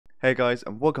Hey guys,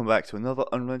 and welcome back to another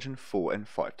Unreal Engine 4 and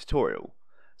 5 tutorial.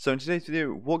 So in today's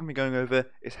video, what we're going to be going over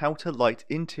is how to light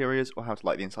interiors, or how to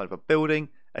light the inside of a building,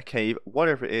 a cave,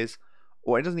 whatever it is,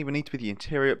 or it doesn't even need to be the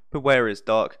interior, but where it is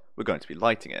dark, we're going to be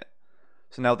lighting it.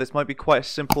 So now this might be quite a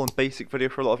simple and basic video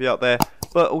for a lot of you out there,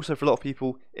 but also for a lot of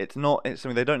people it's not. It's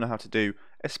something they don't know how to do,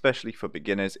 especially for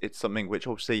beginners. It's something which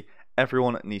obviously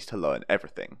everyone needs to learn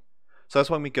everything. So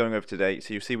that's what I'm going over today.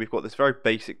 So you see we've got this very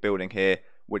basic building here,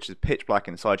 which is pitch black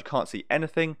inside. You can't see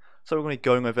anything, so we're going to be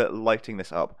going over lighting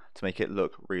this up to make it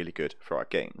look really good for our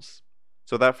games.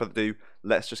 So without further ado,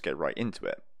 let's just get right into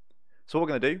it. So what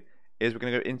we're going to do is we're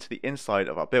going to go into the inside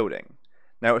of our building.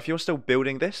 Now if you're still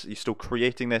building this, you're still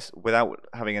creating this without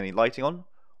having any lighting on,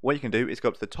 what you can do is go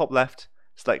up to the top left,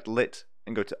 select lit,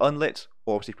 and go to unlit,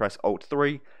 or obviously press Alt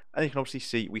 3, and you can obviously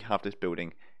see we have this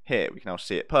building here. We can now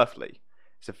see it perfectly.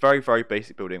 It's a very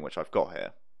basic building which I've got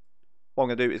here. What I'm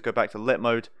going to do is go back to lit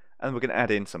mode, and we're going to add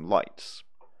in some lights.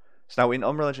 So now in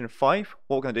Unreal Engine 5,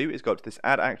 what we're going to do is go up to this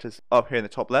add actors up here in the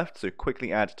top left, so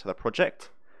quickly add to the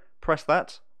project, press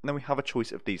that, and then we have a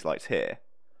choice of these lights here.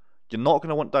 You're not going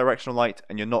to want directional light,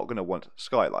 and you're not going to want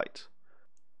skylight.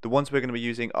 The ones we're going to be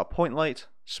using are point light,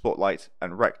 spotlight,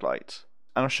 and rect light,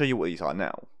 and I'll show you what these are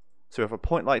now. So we have a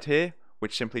point light here,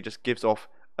 which simply just gives off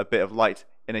a bit of light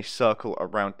in a circle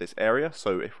around this area.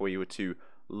 So if we were to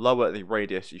lower the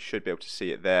radius, you should be able to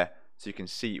see it there, so you can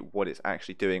see what it's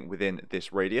actually doing within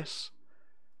this radius.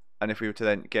 And if we were to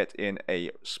then get in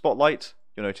a spotlight,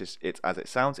 you'll notice it's as it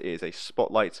sounds. It is a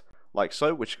spotlight like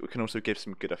so, which can also give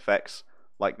some good effects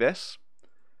like this.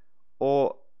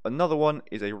 Or another one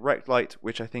is a rect light,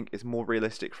 which I think is more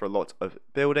realistic for a lot of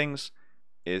buildings,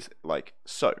 is like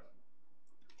so.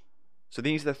 So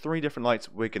these are the three different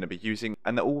lights we're going to be using,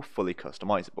 and they're all fully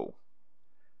customizable.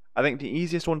 I think the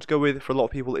easiest one to go with for a lot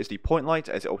of people is the point light,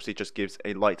 as it obviously just gives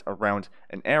a light around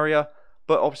an area,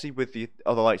 but obviously with the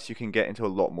other lights you can get into a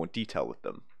lot more detail with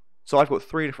them. So I've got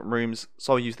three different rooms,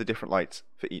 so I'll use the different lights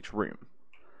for each room.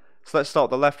 So let's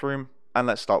start with the left room, and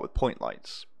let's start with point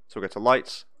lights. So we'll go to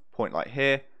lights, point light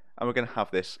here, and we're going to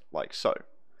have this like so.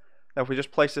 Now if we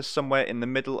just place this somewhere in the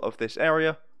middle of this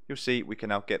area, you'll see we can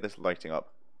now get this lighting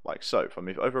up like so. If I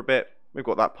move over a bit, we've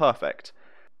got that perfect.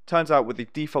 Turns out with the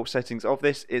default settings of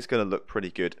this, it's going to look pretty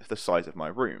good for the size of my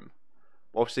room.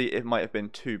 Obviously it might have been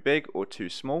too big or too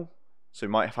small, so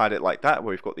we might have had it like that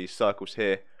where we've got these circles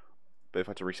here, but if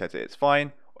I had to reset it, it's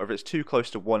fine. Or if it's too close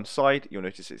to one side, you'll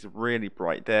notice it's really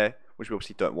bright there, which we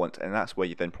obviously don't want, and that's where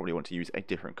you then probably want to use a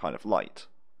different kind of light.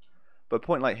 But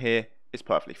point light here is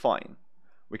perfectly fine.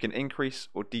 We can increase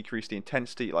or decrease the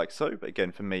intensity like so, but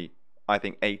again for me, I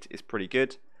think 8 is pretty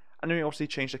good. And then we obviously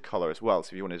change the colour as well, so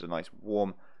if you wanted a nice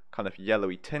warm kind of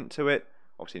yellowy tint to it,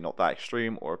 obviously not that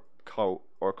extreme, or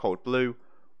a cold blue,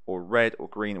 or red or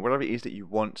green, whatever it is that you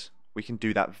want, we can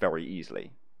do that very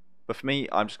easily. But for me,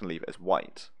 I'm just going to leave it as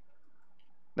white.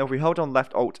 Now if we hold on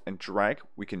left alt and drag,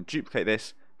 we can duplicate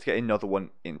this to get another one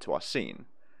into our scene.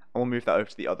 And we'll move that over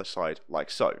to the other side like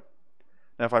so.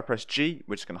 Now if I press G,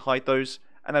 we're just going to hide those,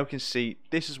 and now we can see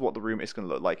this is what the room is going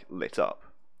to look like lit up.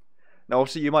 Now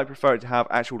obviously you might prefer it to have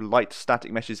actual light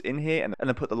static meshes in here, and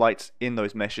then put the lights in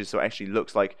those meshes so it actually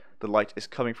looks like the light is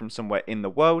coming from somewhere in the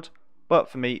world, but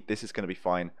for me this is going to be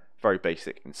fine, very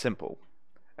basic and simple.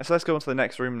 And so let's go on to the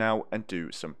next room now and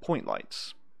do some point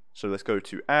lights. So let's go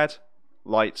to add,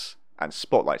 lights, and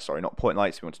spotlights. Sorry, not point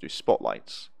lights, we want to do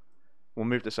spotlights. We'll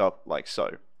move this up like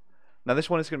so. Now this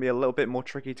one is going to be a little bit more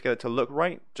tricky to get it to look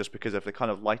right, just because of the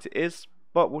kind of light it is,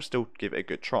 but we'll still give it a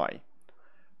good try.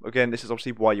 Again, this is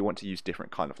obviously why you want to use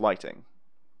different kind of lighting.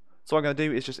 So what I'm going to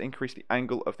do is just increase the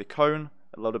angle of the cone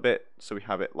a little bit, so we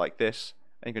have it like this,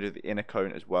 and you can do the inner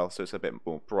cone as well, so it's a bit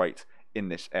more bright in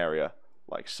this area,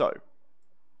 like so.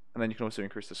 And then you can also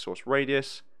increase the source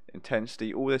radius,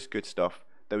 intensity, all this good stuff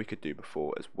that we could do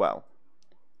before as well.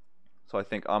 So I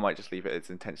think I might just leave it at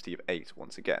its intensity of 8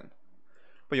 once again.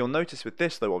 But you'll notice with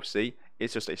this though, obviously,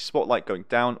 it's just a spotlight going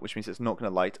down, which means it's not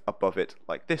going to light above it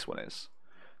like this one is.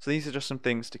 So these are just some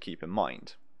things to keep in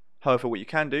mind. However, what you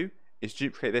can do is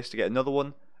duplicate this to get another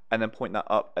one, and then point that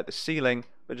up at the ceiling,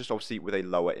 but just obviously with a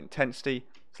lower intensity,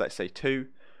 so let's say 2.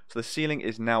 So the ceiling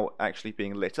is now actually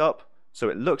being lit up, so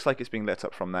it looks like it's being lit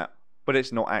up from that, but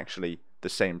it's not actually the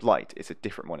same light, it's a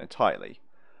different one entirely.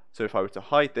 So if I were to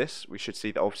hide this, we should see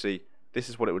that obviously this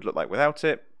is what it would look like without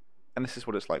it, and this is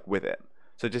what it's like with it.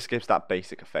 So it just gives that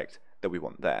basic effect that we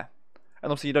want there.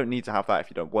 And obviously you don't need to have that if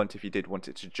you don't want. If you did want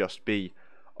it to just be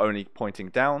only pointing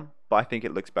down, but I think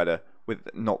it looks better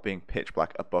with not being pitch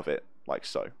black above it like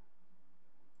so.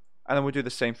 And then we'll do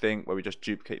the same thing where we just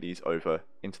duplicate these over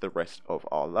into the rest of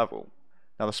our level.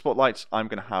 Now the spotlights, I'm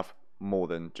going to have more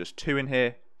than just 2 in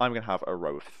here. I'm going to have a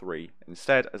row of 3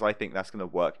 instead, as I think that's going to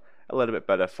work a little bit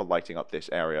better for lighting up this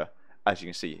area, as you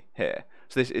can see here.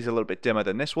 So this is a little bit dimmer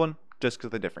than this one, just because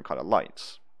of the different kind of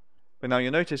lights. But now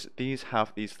you'll notice these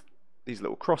have these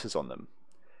little crosses on them.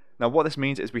 Now what this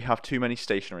means is we have too many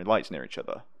stationary lights near each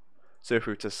other. So if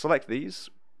we were to select these,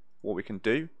 what we can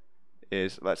do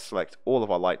is let's select all of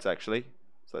our lights actually.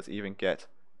 So let's even get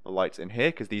the lights in here,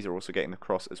 because these are also getting the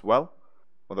cross as well.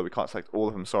 Although we can't select all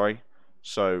of them, sorry.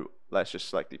 So let's just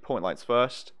select the point lights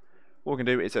first. What we can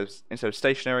do is, instead of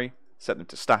stationary, set them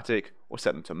to static or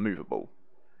set them to movable.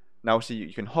 Now see,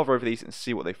 you can hover over these and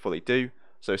see what they fully do.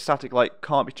 So static light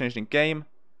can't be changed in game.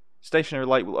 Stationary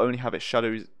light will only have its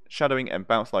shadowing and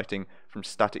bounce lighting from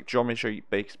static geometry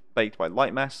baked by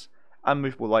light mass, and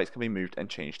movable lights can be moved and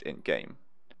changed in game.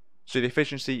 So the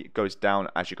efficiency goes down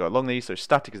as you go along these, so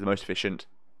static is the most efficient,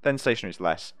 then stationary is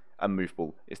less, and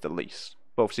movable is the least.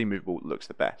 But obviously movable looks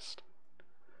the best.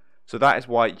 So that is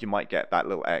why you might get that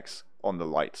little X on the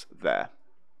lights there.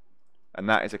 And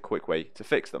that is a quick way to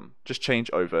fix them. Just change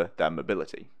over their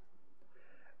mobility.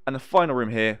 And the final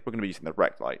room here, we're going to be using the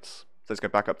rect lights. So let's go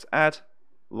back up to add,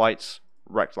 lights,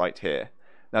 rect light here.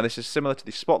 Now this is similar to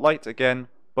the spotlight again,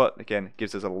 but again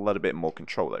gives us a little bit more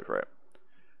control over it.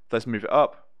 So let's move it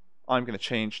up. I'm going to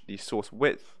change the source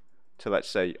width to, let's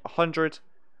say, 100,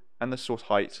 and the source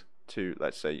height to,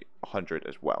 let's say, 100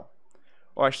 as well.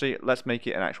 Or actually, let's make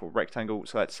it an actual rectangle,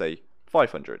 so let's say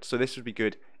 500. So this would be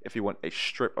good if you want a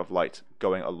strip of light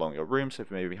going along your room. So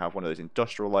if maybe have one of those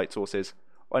industrial light sources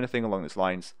or anything along those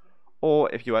lines. Or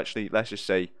if you actually, let's just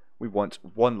say we want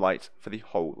one light for the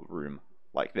whole room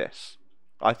like this.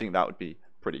 I think that would be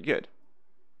pretty good.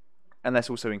 And let's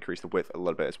also increase the width a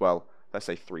little bit as well. Let's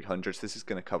say 300. So this is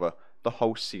going to cover the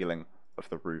whole ceiling of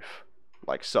the roof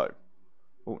like so.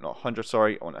 Oh, not 100,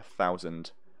 sorry, on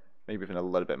 1,000. Maybe even a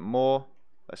little bit more.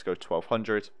 Let's go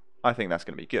 1,200. I think that's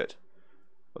going to be good.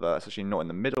 Although that's actually not in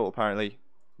the middle, apparently.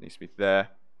 It needs to be there.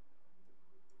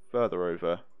 Further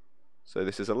over. So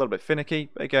this is a little bit finicky,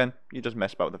 but again, you just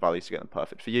mess about with the values to get them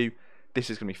perfect for you. This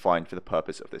is going to be fine for the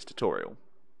purpose of this tutorial.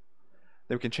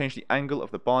 Then we can change the angle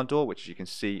of the barn door, which as you can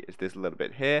see is this little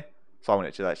bit here. So I want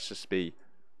it to, let's just be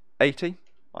 80.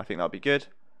 I think that would be good.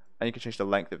 And you can change the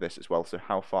length of this as well, so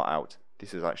how far out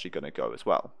this is actually going to go as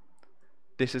well.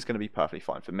 This is going to be perfectly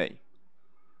fine for me.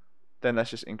 Then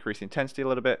let's just increase the intensity a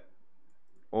little bit.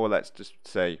 Or let's just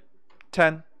say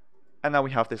 10. And now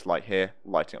we have this light here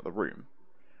lighting up the room.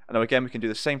 And now again we can do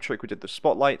the same trick we did with the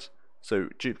spotlight. So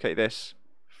duplicate this,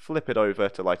 flip it over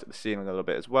to light up the ceiling a little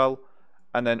bit as well.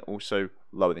 And then also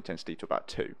lower the intensity to about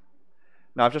 2.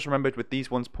 Now I've just remembered with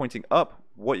these ones pointing up,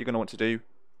 what you're going to want to do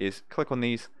is click on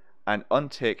these and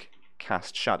untick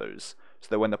cast shadows. So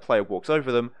that when the player walks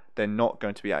over them, they're not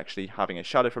going to be actually having a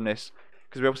shadow from this.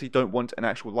 Because we obviously don't want an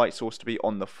actual light source to be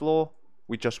on the floor.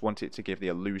 We just want it to give the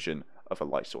illusion of a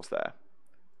light source there.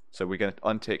 So we're going to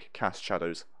untick cast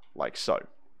shadows like so.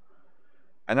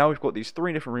 And now we've got these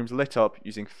 3 different rooms lit up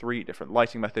using 3 different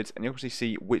lighting methods. And you obviously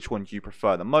see which one you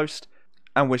prefer the most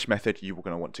and which method you are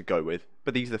going to want to go with.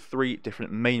 But these are the 3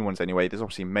 different main ones anyway. There's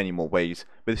obviously many more ways,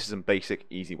 but this is some basic,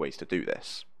 easy ways to do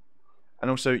this. And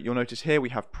also, you'll notice here we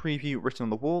have preview written on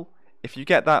the wall. If you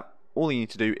get that, all you need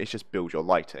to do is just build your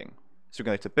lighting. So we're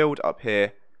going to build up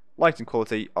here, lighting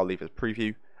quality, I'll leave as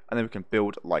preview, and then we can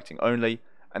build lighting only.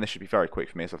 And this should be very quick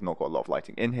for me as I've not got a lot of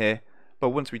lighting in here. But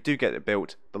once we do get it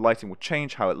built, the lighting will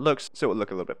change how it looks, so it will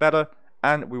look a little bit better,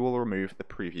 and we will remove the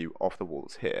preview off the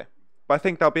walls here. But I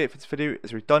think that'll be it for this video,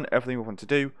 as we've done everything we want to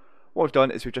do. What we've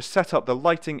done is we've just set up the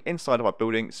lighting inside of our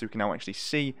building so we can now actually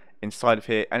see inside of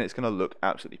here, and it's going to look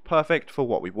absolutely perfect for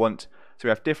what we want. So we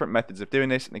have different methods of doing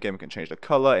this, and again we can change the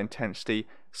color, intensity,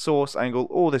 source, angle,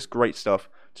 all this great stuff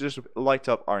to just light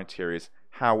up our interiors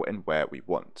how and where we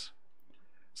want.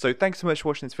 So thanks so much for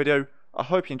watching this video. I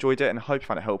hope you enjoyed it and I hope you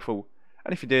found it helpful.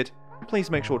 And if you did, please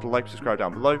make sure to like and subscribe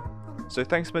down below. So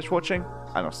thanks so much for watching,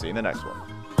 and I'll see you in the next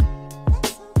one.